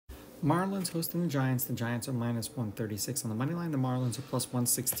Marlins hosting the Giants. The Giants are minus 136 on the money line. The Marlins are plus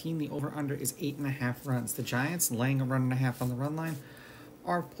 116. The over-under is 8.5 runs. The Giants, laying a run and a half on the run line,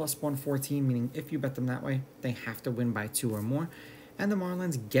 are plus 114, meaning if you bet them that way, they have to win by 2 or more. And the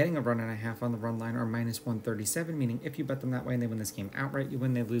Marlins, getting a run and a half on the run line, are minus 137, meaning if you bet them that way and they win this game outright, you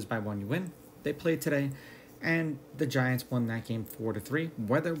win. They lose by 1, you win. They played today, and the Giants won that game 4-3.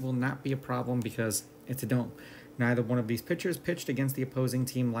 Weather will not be a problem because it's a dome. Neither one of these pitchers pitched against the opposing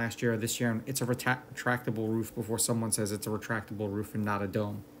team last year or this year, and it's a retractable roof before someone says it's a retractable roof and not a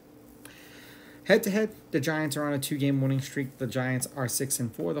dome. Head-to-head, the Giants are on a 2-game winning streak. The Giants are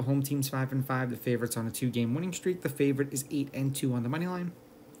 6-4. The home team's 5-5. The favorite's on a 2-game winning streak. The favorite is 8-2 on the money line.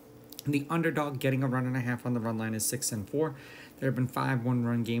 The underdog, getting a run and a half on the run line, is 6-4. There have been 5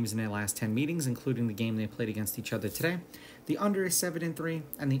 one-run games in their last 10 meetings, including the game they played against each other today. The under is 7-3,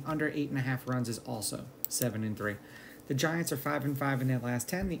 and the under 8.5 runs is also 7-3. The Giants are 5-5 in their last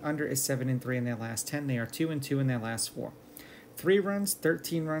 10. The under is 7-3 in their last 10. They are 2-2 in their last 4. 3 runs,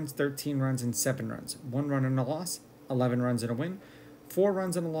 13 runs, 13 runs, and 7 runs. 1 run and a loss, 11 runs and a win. 4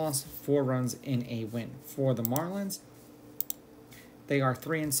 runs and a loss, 4 runs in a win. For the Marlins, they are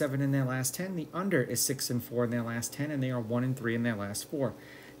 3-7 in their last 10. The under is 6-4 in their last 10, and they are 1-3 in their last 4.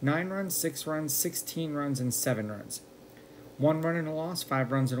 9 runs, 6 runs, 16 runs, and 7 runs. 1 run and a loss,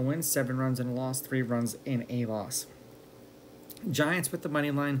 5 runs and a win, 7 runs and a loss, 3 runs in a loss. Giants with the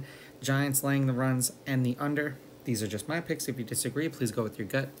money line, Giants laying the runs, and the under. These are just my picks. If you disagree, please go with your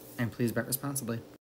gut, and please bet responsibly.